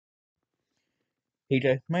Hey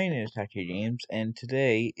guys, my name is CatKitty, and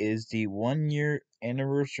today is the 1 year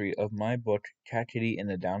anniversary of my book, CatKitty and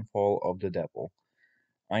the Downfall of the Devil.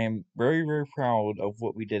 I am very, very proud of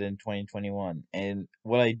what we did in 2021, and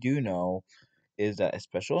what I do know is that a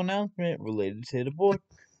special announcement related to the book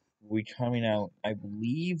will be coming out, I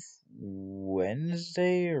believe,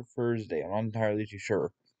 Wednesday or Thursday. I'm not entirely too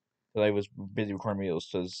sure, because I was busy recording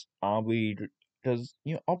videos, I'll be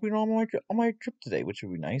on my trip today, which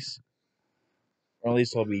would be nice. Or at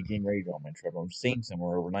least I'll be getting ready to go on my trip. I'm staying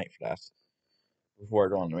somewhere overnight for that before I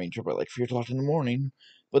go on the main trip at like 3 o'clock in the morning.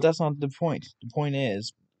 But that's not the point. The point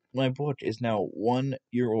is, my book is now 1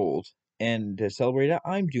 year old. And to celebrate that,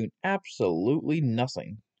 I'm doing absolutely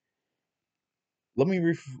nothing. Let me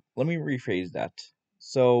rephrase that.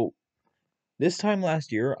 So, this time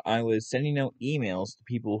last year, I was sending out emails to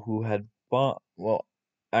people who had bought, well,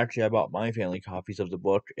 actually, I bought my family copies of the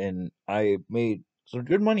book, and I made some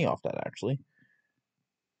good money off that, actually.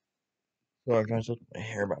 So I'm trying to put my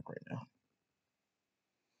hair back right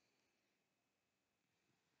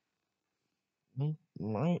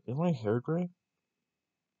now. Is my hair gray?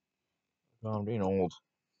 No, I'm getting old.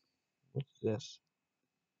 What's this?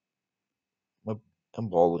 My, I'm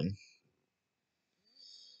balding.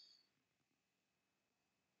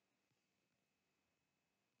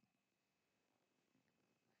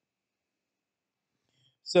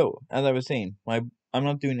 So, as I was saying, I'm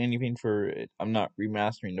not doing anything for it. I'm not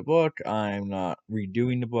remastering the book. I'm not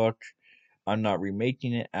redoing the book. I'm not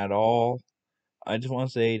remaking it at all. I just want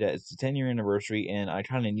to say that it's the 10-year anniversary, and I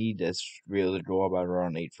kind of need this really to go about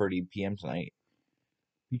around 8:30 p.m. tonight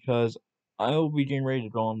because I will be getting ready to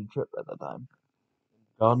go on the trip at that time.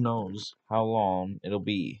 God knows how long it'll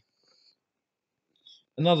be.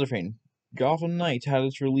 Another thing, Gotham Knights had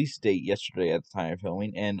its release date yesterday at the time of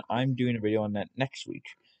filming, and I'm doing a video on that next week.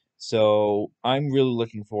 So I'm really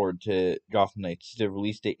looking forward to Gotham Knights. The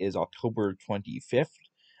release date is October 25th.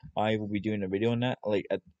 I will be doing a video on that,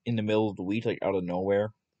 in the middle of the week, like out of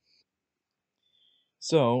nowhere.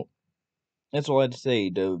 So that's all I had to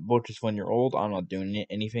say. The book is 1 year old. I'm not doing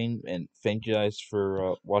anything, and thank you guys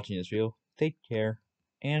for watching this video. Take care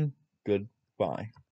and goodbye.